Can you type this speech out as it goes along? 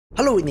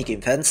Hello indie game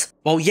fans!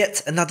 While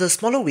yet another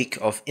smaller week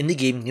of indie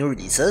game new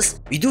releases,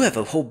 we do have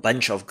a whole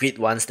bunch of great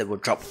ones that will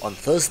drop on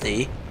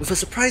Thursday, with a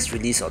surprise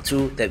release or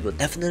two that will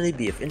definitely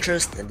be of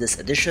interest in this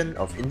edition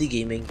of indie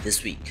gaming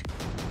this week.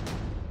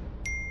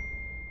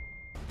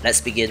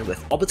 Let's begin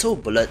with Orbital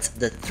Bullet,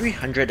 the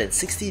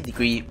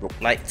 360-degree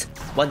roguelite,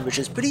 one which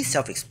is pretty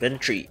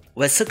self-explanatory,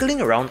 where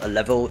circling around a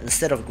level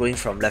instead of going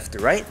from left to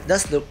right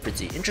does look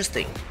pretty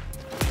interesting.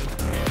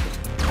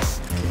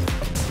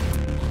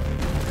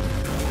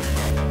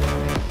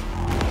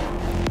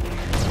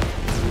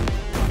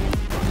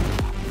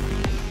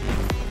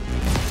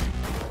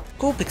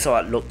 Cool pixel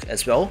art look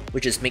as well,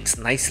 which is mixed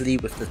nicely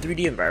with the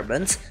 3D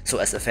environments, so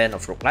as a fan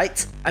of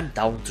roguelites, I'm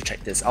down to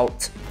check this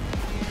out.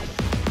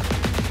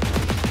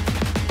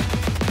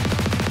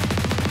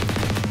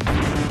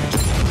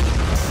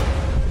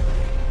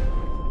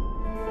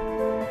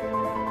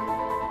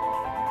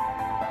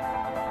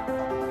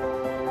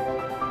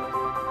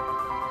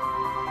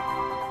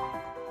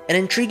 An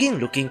intriguing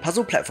looking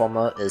puzzle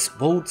platformer is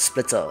World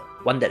Splitter,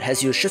 one that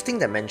has you shifting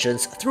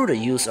dimensions through the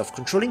use of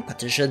controlling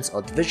partitions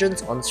or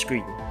divisions on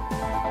screen.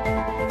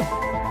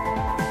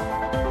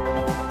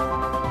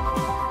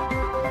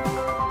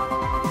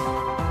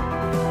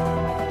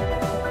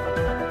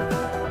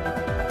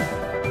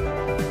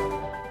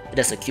 It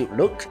has a cute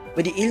look,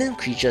 where the alien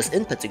creatures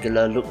in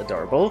particular look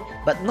adorable,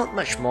 but not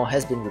much more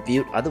has been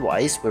revealed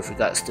otherwise with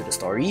regards to the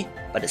story,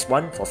 but it's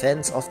one for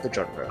fans of the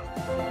genre.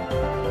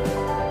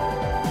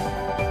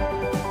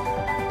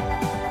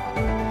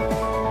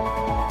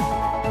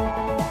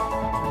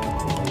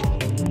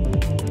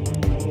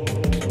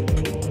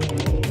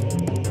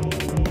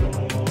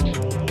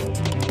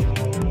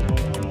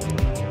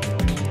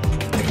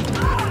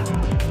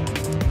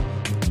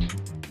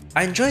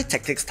 I enjoy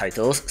tactics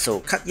titles,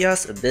 so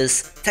Katya's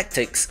Abyss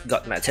Tactics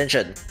got my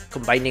attention,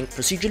 combining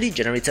procedurally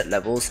generated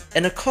levels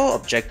and a core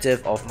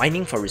objective of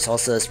mining for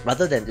resources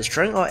rather than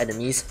destroying our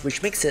enemies,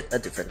 which makes it a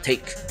different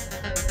take.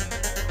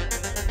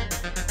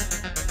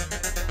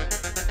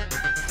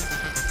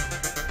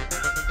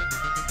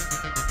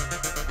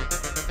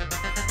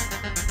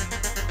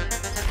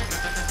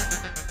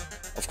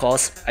 Of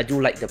course, I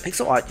do like the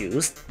pixel art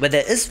used, where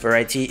there is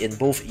variety in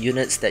both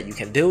units that you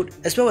can build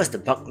as well as the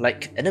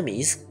bug-like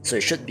enemies, so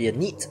it should be a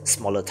neat,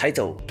 smaller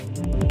title.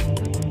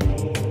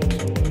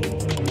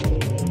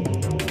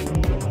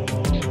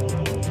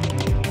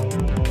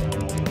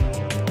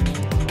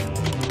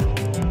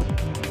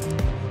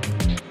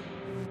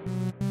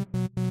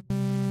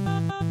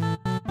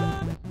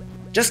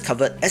 Just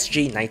covered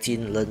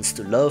SJ19 Learns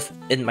to Love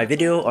in my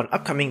video on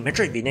upcoming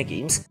Metroidvania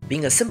games,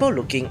 being a simple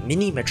looking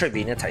mini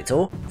Metroidvania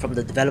title from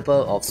the developer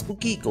of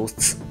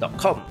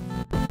SpookyGhosts.com.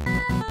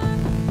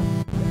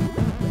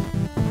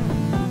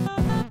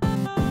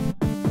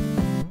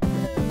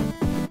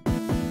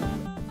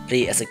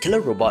 Play as a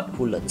killer robot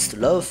who learns to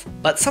love,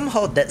 but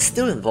somehow that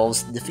still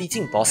involves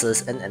defeating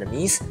bosses and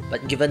enemies,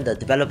 but given the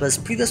developer's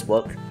previous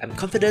work, I'm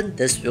confident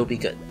this will be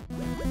good.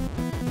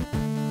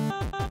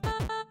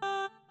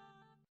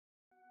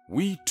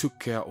 We took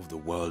care of the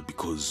world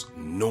because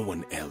no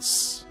one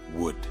else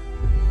would.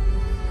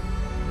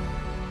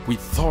 We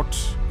thought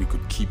we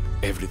could keep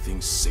everything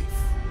safe,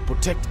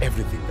 protect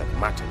everything that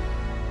mattered.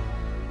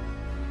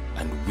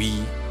 And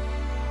we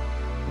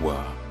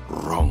were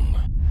wrong.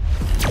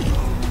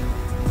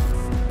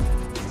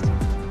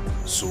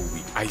 So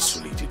we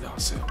isolated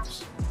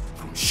ourselves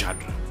from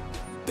Shadra,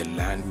 the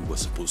land we were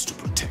supposed to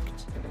protect.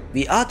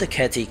 We Are the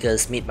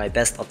Caretakers made my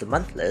best of the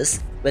month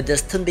list, where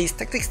this turn-based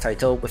tactics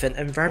title with an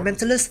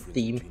environmentalist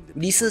theme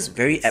releases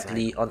very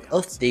aptly on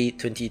Earth Day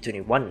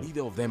 2021.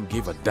 Neither of them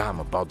gave a damn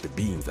about the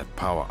beings that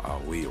power our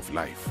way of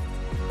life.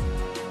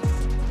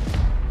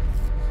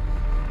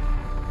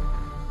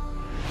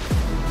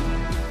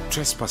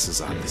 Trespassers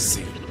are the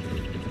same,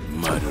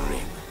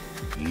 murdering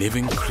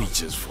living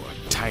creatures for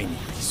a tiny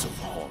piece of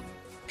horn.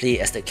 Play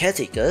as the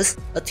Caretakers,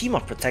 a team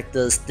of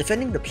protectors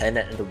defending the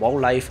planet and the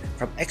wildlife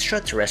from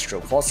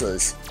extraterrestrial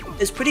forces.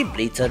 It's pretty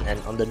blatant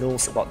and on the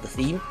nose about the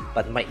theme,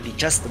 but might be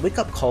just the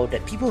wake-up call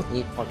that people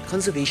need on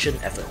conservation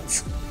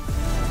efforts.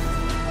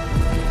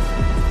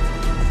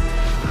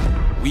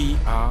 We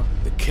are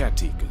the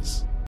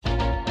Caretakers.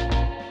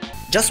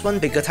 Just one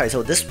bigger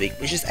title this week,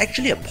 which is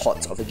actually a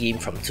port of a game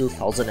from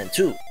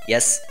 2002.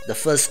 Yes, the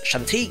first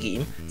Shantae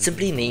game,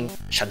 simply named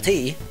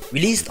Shantae,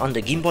 released on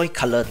the Game Boy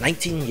Color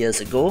 19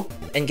 years ago,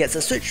 and gets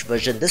a Switch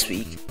version this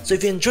week, so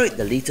if you enjoyed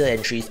the later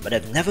entries but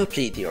have never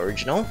played the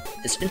original,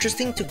 it's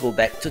interesting to go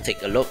back to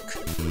take a look.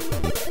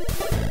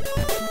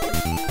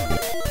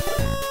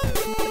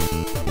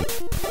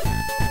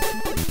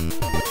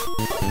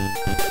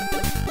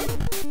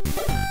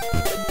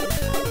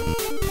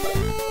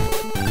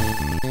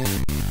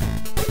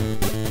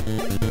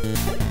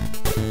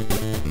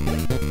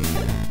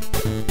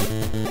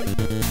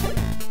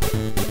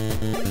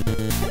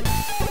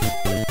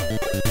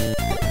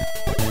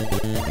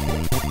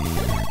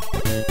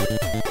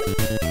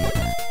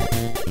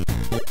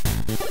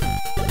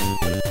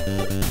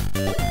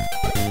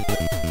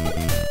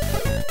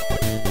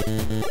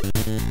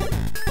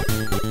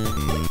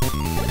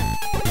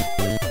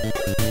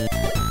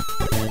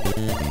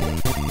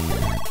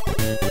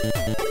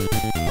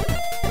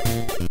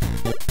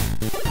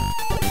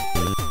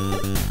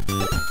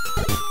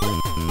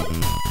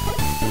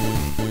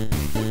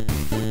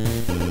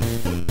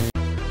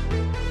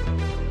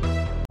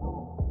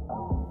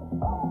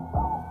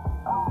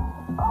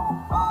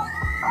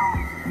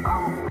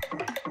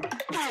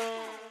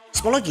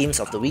 Smaller Games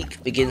of the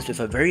Week begins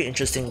with a very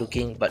interesting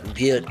looking but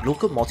weird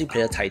local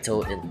multiplayer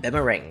title in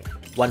Boomerang,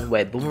 one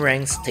where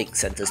boomerangs take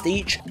center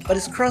stage, but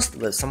is crossed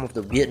with some of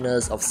the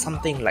weirdness of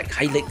something like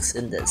Hylix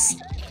in this.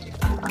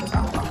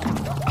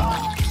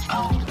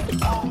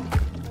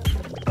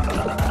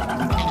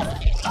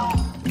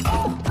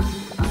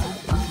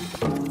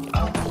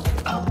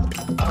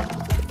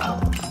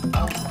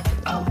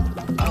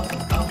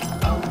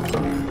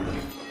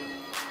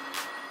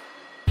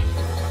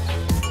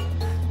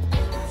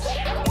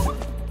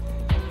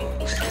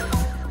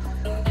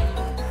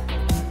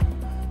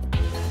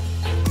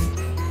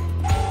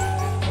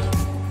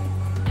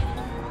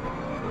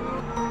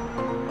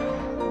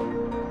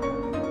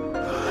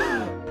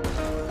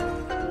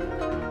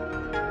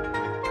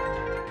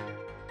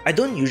 I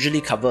don't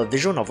usually cover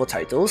visual novel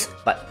titles,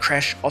 but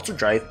Crash Auto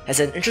Drive has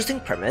an interesting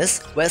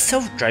premise where a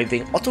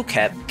self-driving auto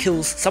cab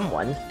kills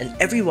someone and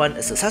everyone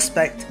is a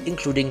suspect,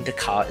 including the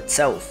car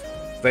itself.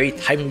 Very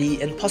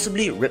timely and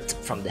possibly ripped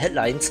from the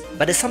headlines,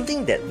 but is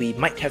something that we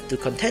might have to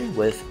contend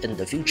with in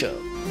the future.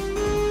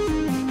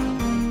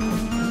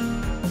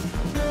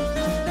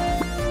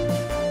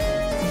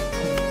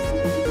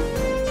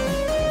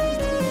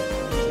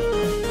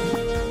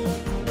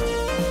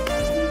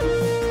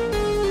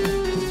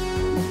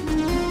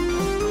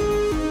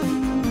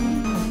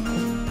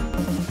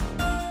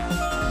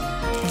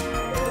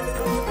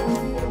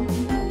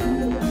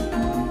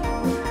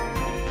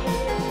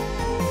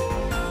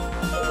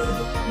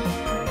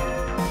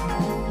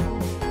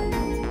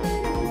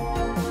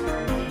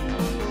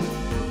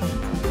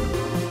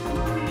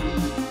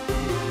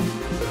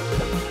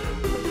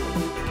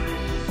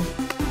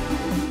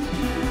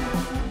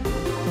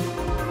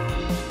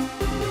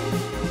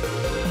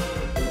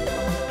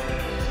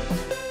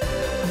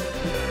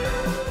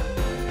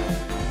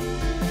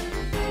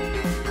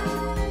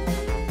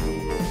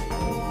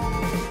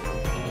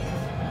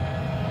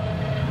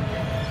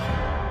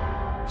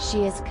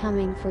 She is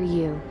coming for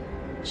you.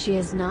 She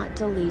is not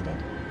deleted.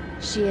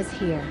 She is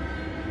here.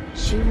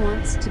 She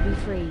wants to be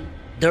free.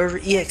 The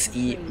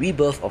EXE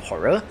Rebirth of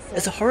Horror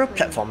is a horror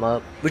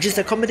platformer which is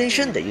a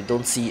combination that you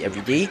don't see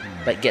every day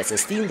but gets a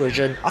Steam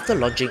version after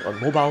launching on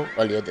mobile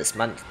earlier this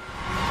month.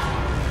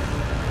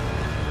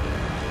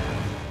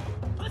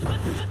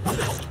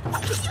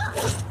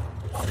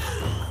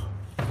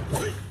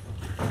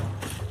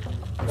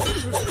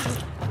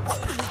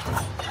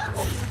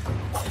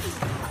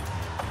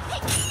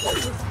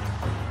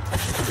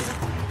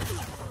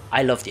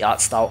 I love the art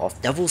style of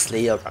Devil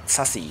Slayer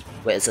Raksasi,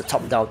 where it's a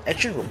top-down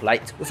action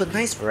roguelite with a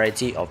nice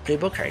variety of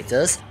playable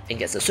characters and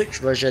gets a Switch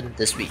version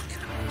this week.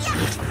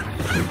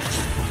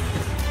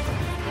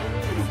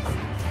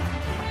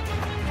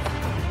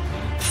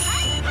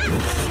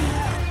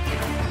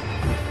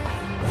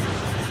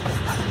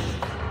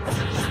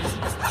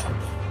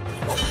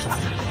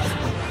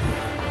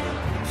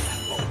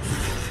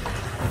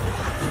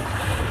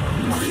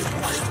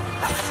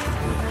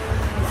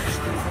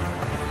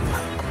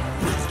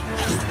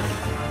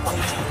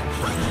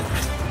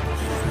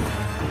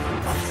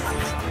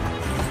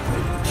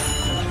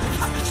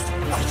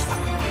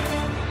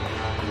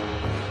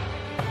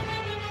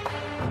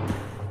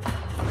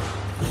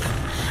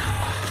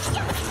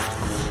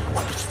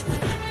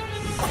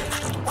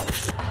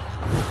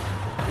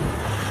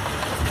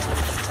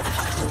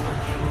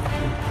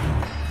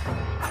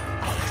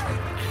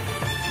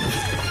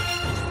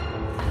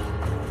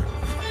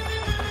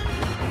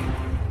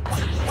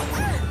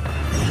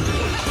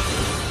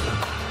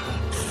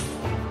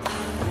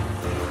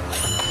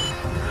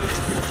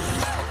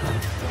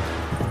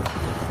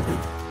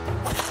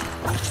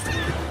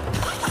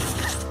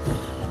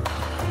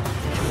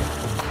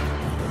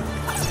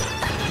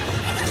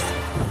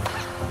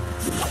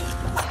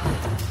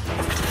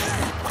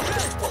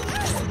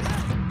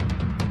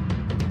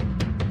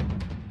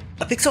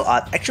 A pixel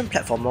art action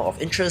platformer of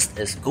interest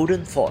is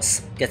Golden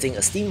Force, getting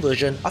a Steam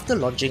version after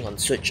launching on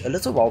Switch a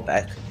little while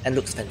back and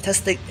looks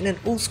fantastic in an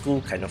old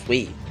school kind of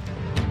way.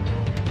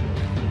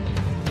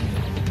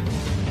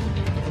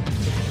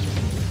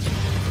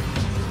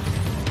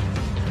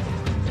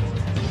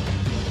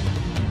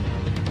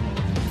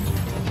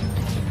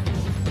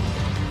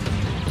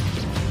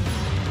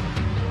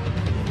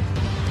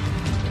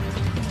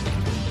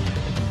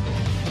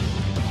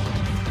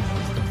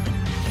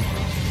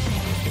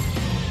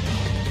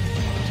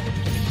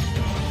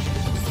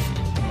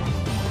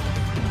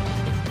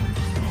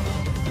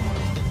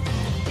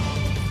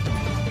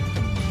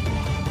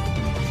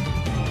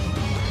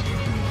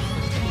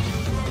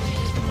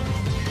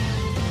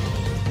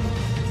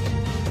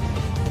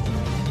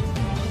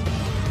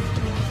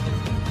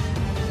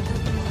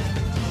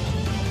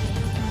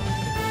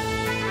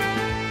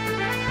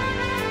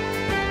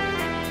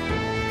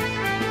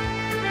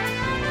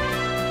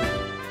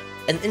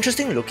 An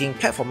interesting looking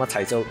platformer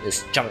title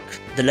is Junk,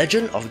 The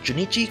Legend of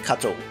Junichi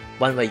Kato,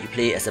 one where you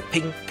play as a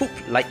pink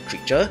poop-like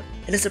creature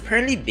and is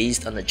apparently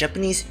based on a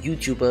Japanese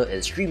YouTuber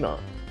and streamer,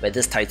 where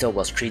this title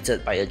was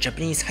created by a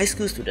Japanese high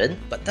school student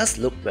but does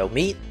look well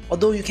made,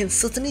 although you can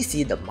certainly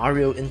see the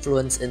Mario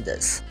influence in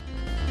this.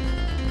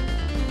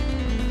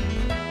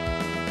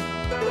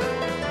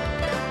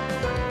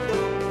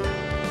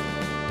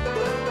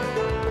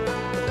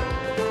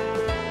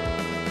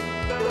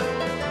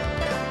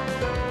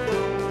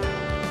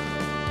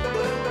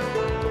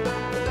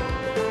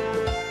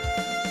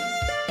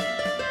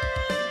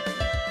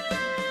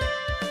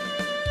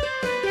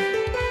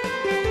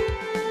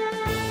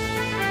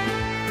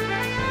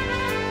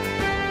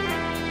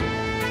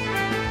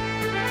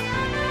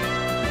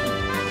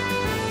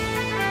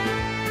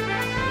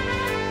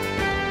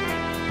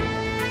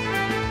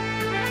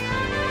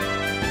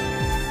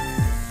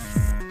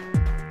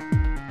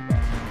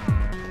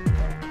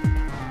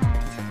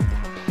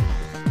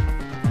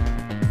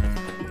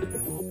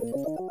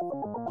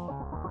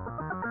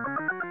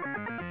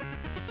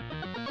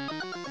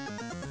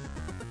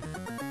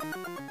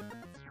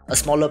 A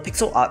smaller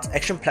pixel art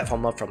action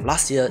platformer from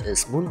last year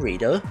is Moon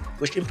Raider,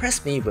 which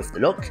impressed me with the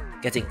look,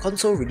 getting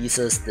console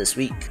releases this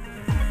week.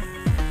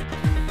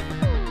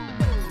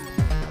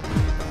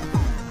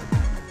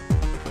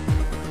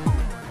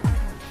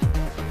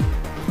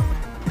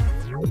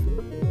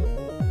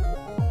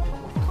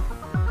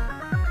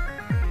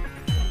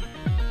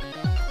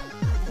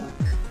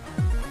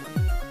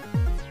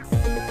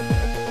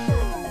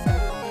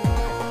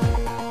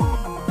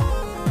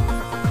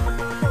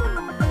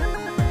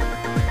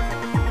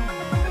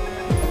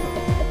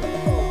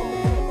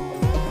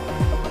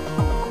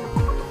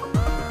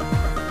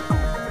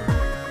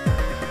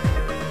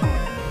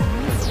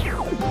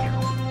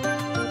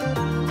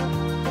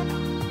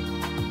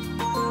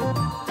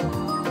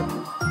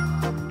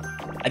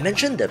 I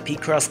mentioned the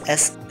Picross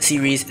S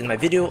series in my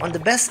video on the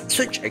best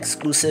Switch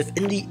exclusive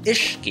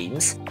indie-ish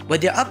games, where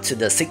they're up to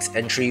the 6th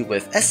entry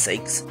with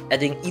S6,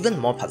 adding even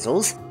more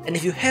puzzles, and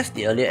if you have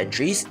the earlier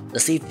entries, the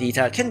save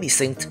data can be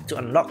synced to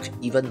unlock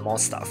even more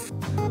stuff.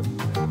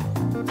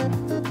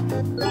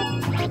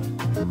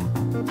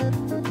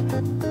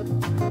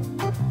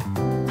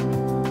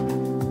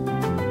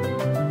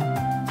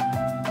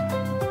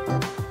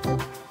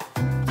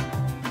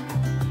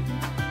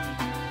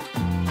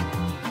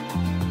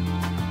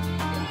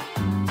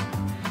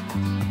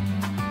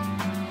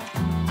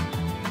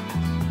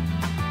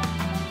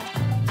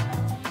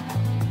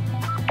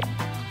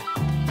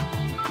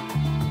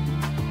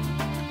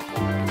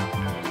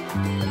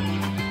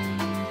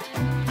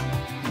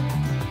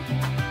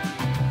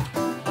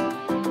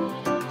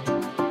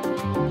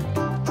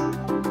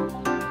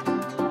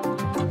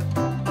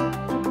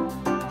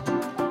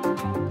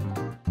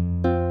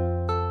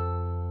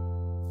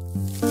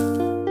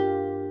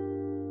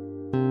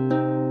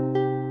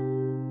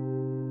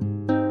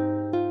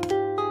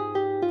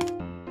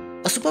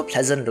 A super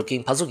pleasant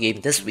looking puzzle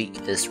game this week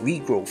is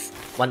Regrowth,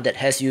 one that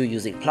has you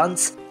using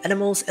plants,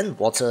 animals and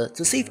water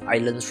to save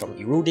islands from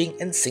eroding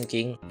and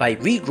sinking by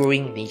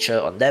regrowing nature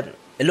on them.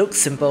 It looks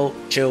simple,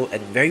 chill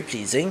and very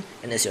pleasing,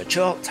 and is your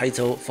chill out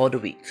title for the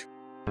week.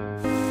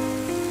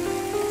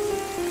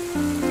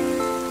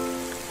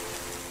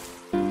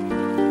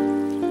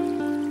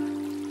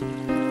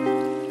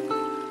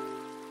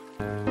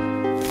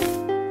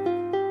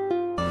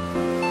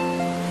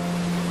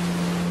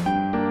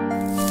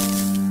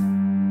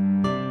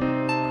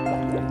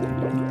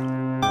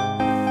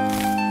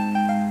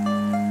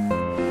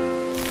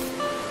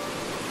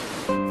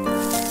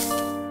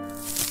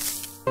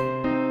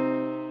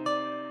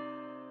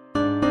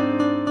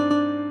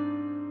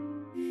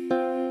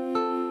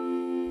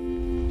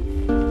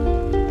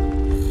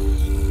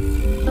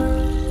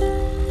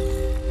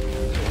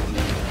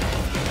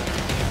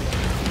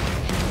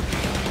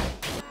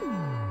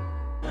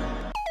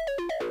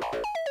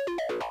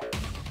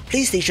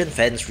 PlayStation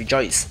fans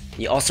rejoice.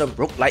 The awesome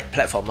roguelite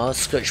platformer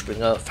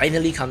Scourgebringer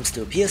finally comes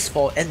to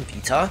PS4 and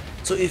Vita,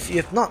 so if you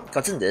have not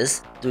gotten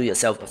this, do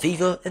yourself a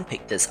favour and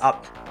pick this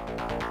up.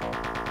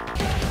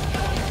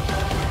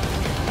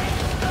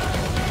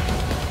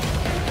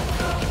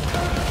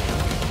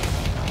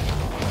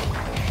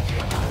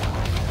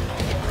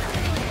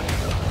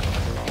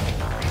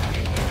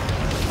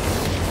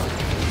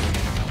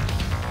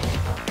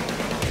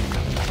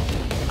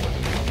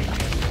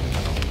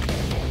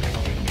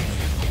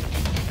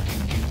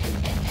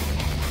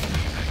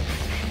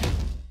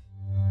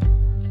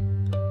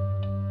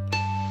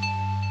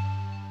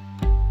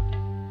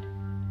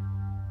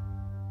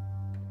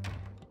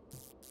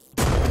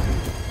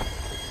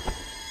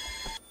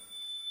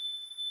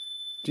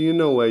 Do you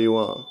know where you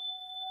are?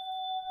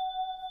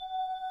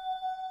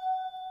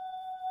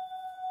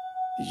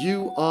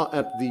 You are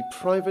at the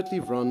privately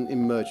run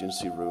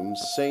emergency room,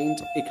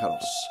 St.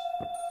 Icaros.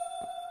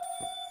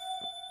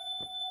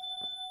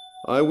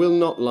 I will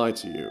not lie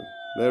to you.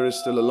 There is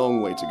still a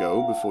long way to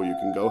go before you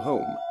can go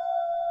home.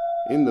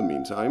 In the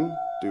meantime,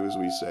 do as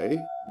we say.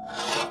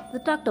 The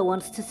doctor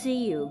wants to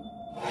see you.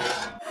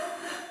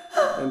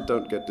 And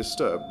don't get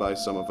disturbed by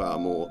some of our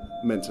more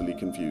mentally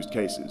confused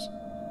cases.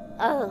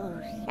 Oh,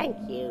 thank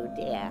you,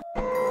 dear.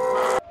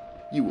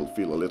 You will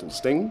feel a little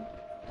sting.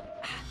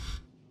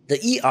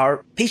 The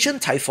ER,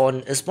 Patient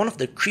Typhon, is one of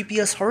the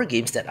creepiest horror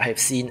games that I have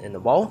seen in a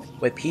while,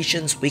 where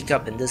patients wake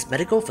up in this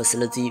medical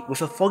facility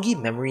with a foggy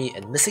memory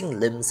and missing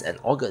limbs and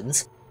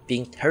organs,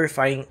 being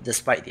terrifying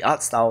despite the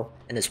art style,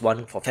 and is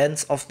one for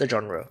fans of the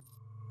genre.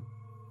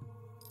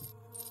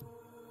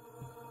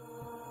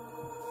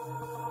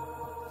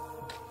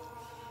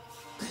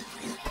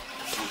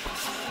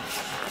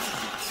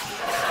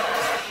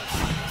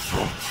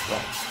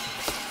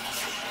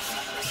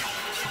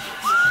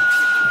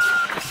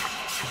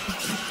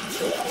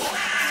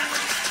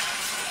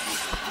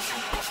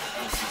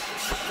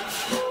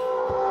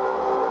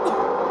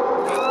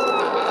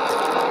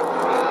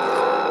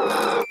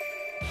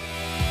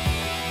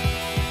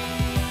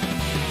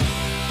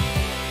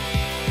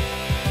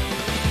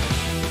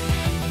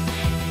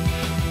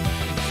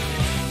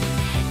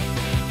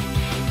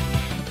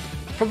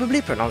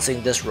 probably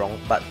pronouncing this wrong,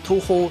 but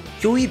Toho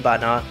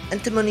Yoibana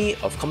Antimony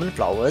of Common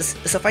Flowers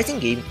is a fighting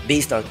game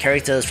based on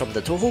characters from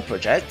the Toho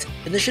project,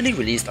 initially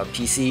released on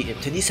PC in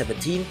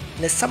 2017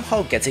 and is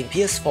somehow getting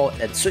PS4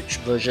 and Switch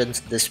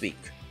versions this week.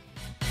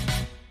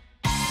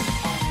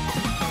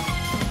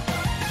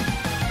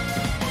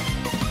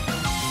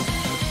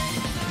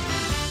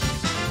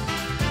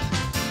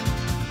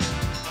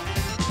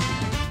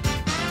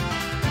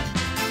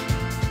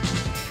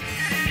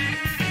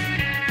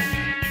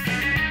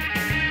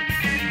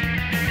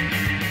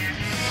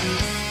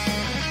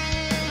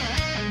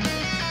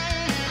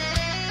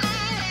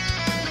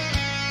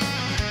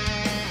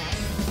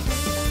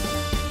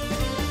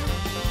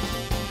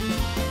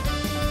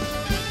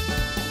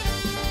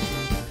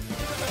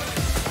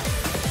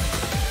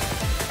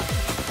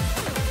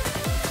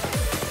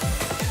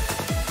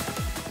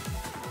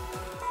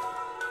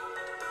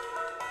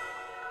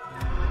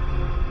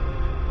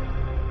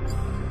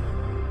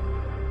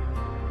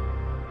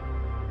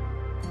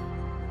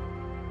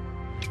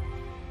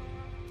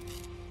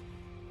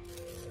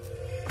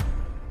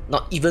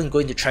 Not even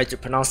going to try to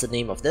pronounce the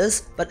name of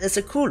this, but it's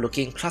a cool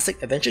looking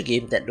classic adventure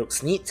game that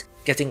looks neat,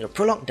 getting a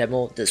prologue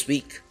demo this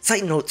week.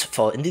 Side note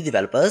for indie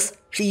developers,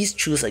 please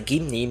choose a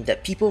game name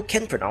that people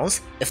can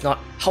pronounce, if not,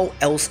 how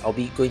else are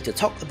we going to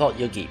talk about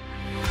your game?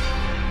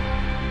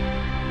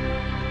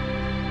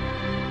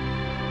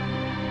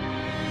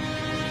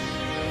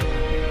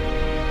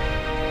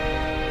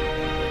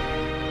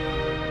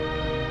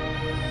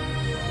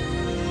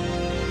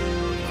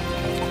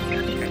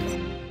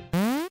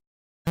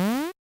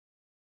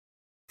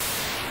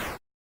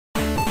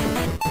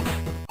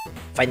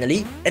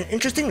 Finally, an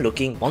interesting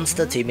looking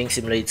monster taming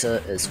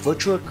simulator is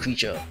Virtual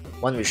Creature,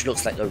 one which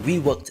looks like a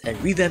reworked and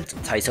revamped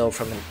title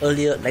from an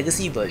earlier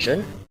legacy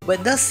version, where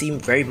it does seem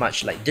very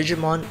much like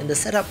Digimon in the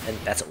setup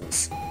and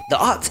battles. The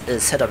art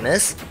is hit or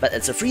miss, but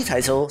it's a free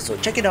title, so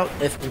check it out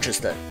if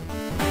interested.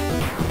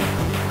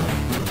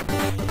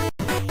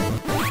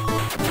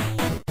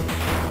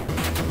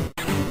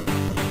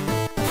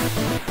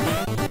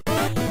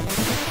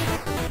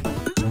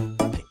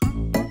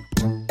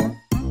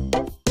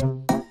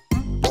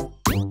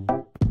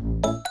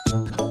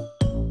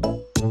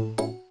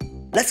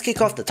 Let's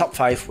kick off the top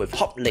 5 with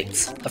Hop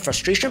Legs, a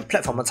frustration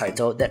platformer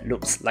title that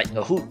looks like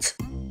a hoot.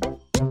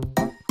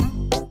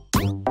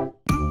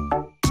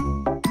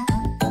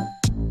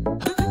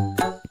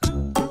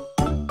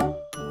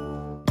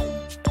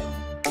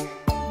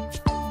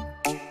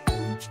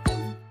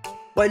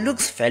 While it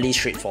looks fairly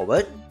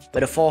straightforward,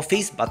 where the 4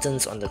 face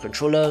buttons on the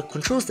controller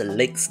controls the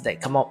legs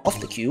that come out of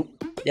the cube,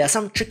 there are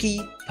some tricky,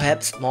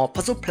 perhaps more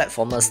puzzle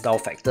platformer style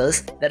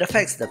factors that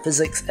affects the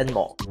physics and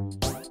more.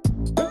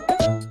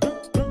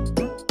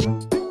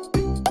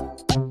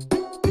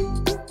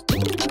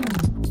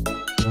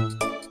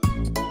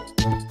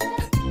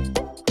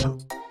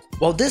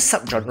 While this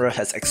subgenre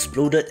has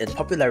exploded in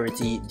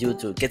popularity due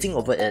to getting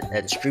over it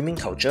and streaming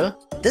culture,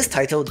 this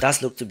title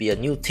does look to be a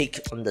new take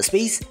on the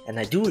space, and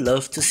I do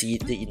love to see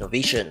the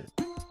innovation.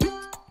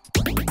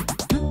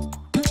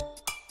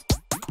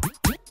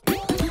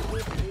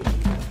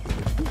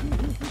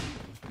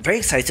 Very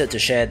excited to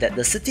share that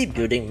the city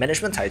building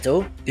management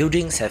title,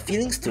 Buildings Have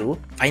Feelings Too,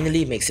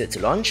 finally makes it to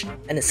launch,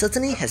 and it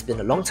certainly has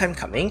been a long time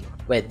coming,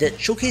 where it did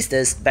showcase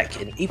this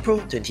back in April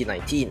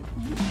 2019.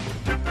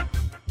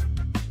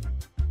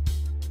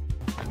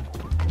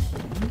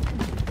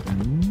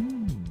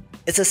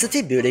 It's a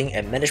city building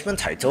and management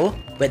title,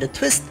 where the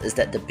twist is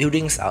that the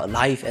buildings are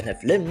alive and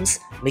have limbs,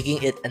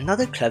 making it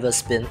another clever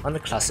spin on the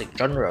classic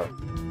genre.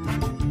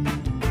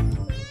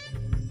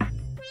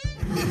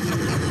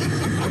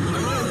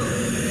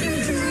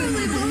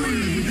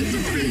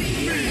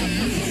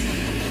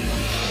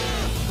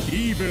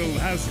 Evil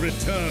has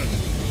returned,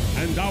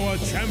 and our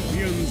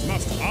champions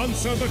must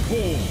answer the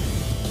call.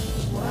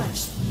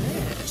 What's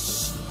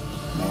this?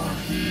 More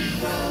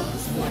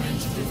heroes wanting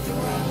to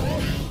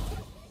dethrone.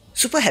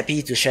 Super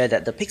happy to share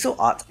that the pixel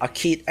art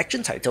arcade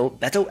action title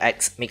Battle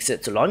Axe makes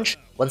it to launch,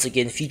 once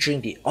again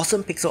featuring the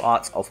awesome pixel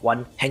art of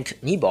one Hank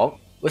Nieborg,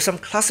 with some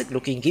classic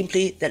looking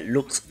gameplay that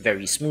looks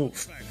very smooth.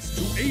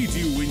 To aid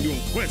you in your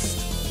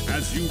quest,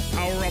 as you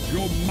power up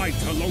your might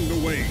along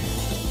the way,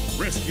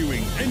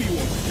 rescuing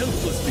anyone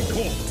helplessly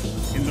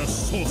caught in the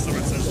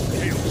sorceress's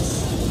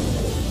chaos.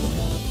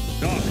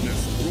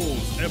 Darkness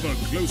draws ever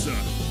closer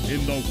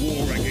in the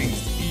war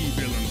against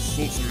evil and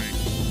sorcery.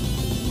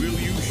 Will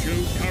you show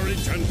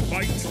courage and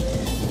fight?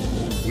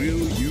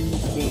 Will you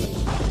fall?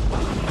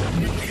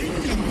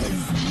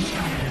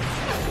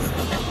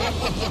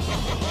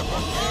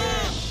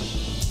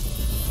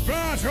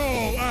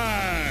 Battle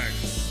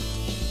Axe!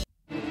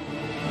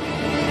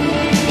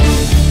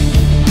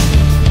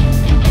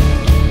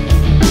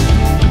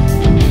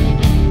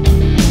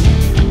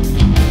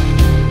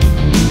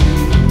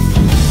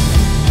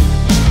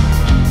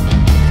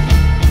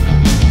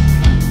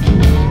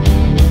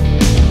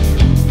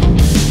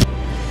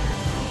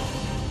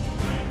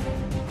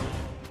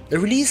 The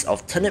release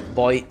of Turnip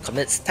Boy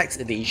Commits Tax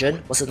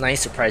Evasion was a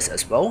nice surprise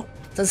as well,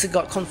 since it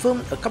got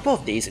confirmed a couple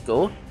of days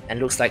ago, and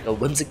looks like a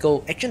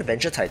whimsical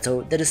action-adventure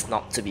title that is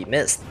not to be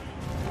missed.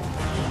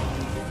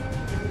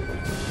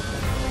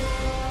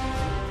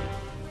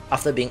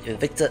 After being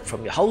evicted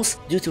from your house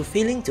due to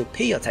failing to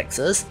pay your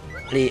taxes,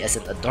 play as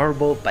an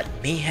adorable but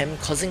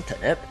mayhem-causing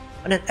turnip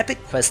on an epic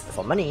quest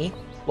for money,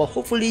 while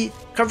hopefully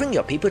covering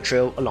your paper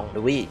trail along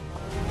the way.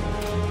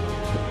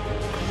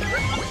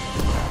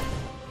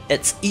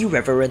 It's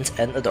irreverent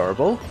and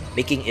adorable,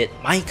 making it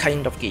my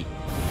kind of game.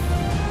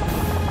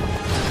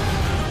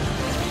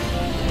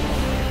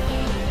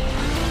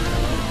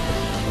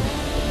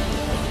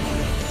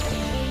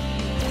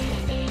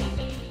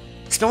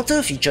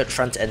 Smelter featured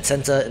front and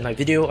center in my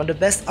video on the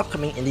best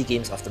upcoming indie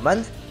games of the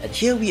month, and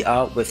here we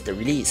are with the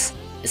release.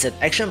 It's an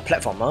action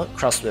platformer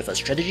crossed with a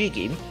strategy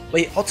game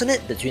where you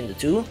alternate between the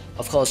two,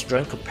 of course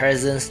drawing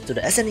comparisons to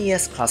the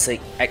SNES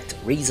classic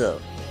ActRaiser.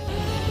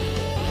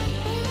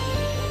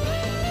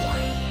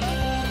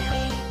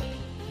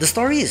 The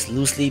story is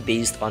loosely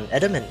based on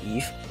Adam and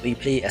Eve, where you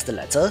play as the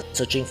latter,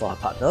 searching for her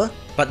partner,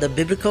 but the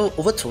biblical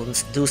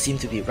overtones do seem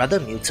to be rather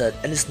muted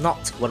and is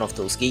not one of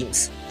those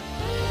games.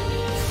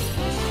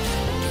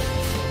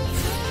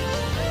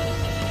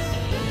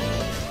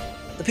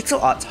 The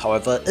pixel art,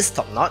 however, is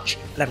top-notch,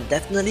 and I'm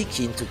definitely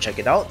keen to check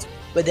it out,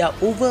 where there are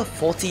over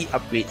 40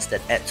 upgrades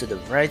that add to the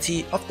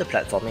variety of the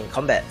platforming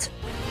combat.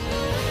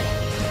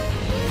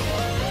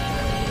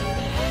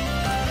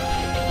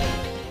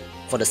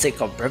 For the sake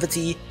of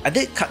brevity, I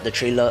did cut the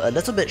trailer a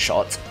little bit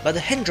short, but the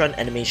hand-drawn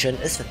animation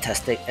is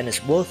fantastic and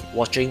is worth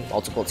watching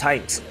multiple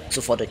times,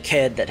 so for the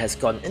care that has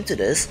gone into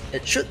this,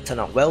 it should turn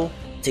out well,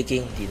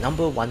 taking the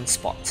 #1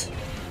 spot.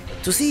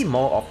 To see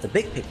more of the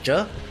big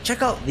picture,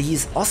 check out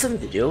these awesome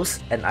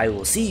videos, and I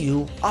will see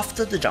you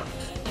after the jump.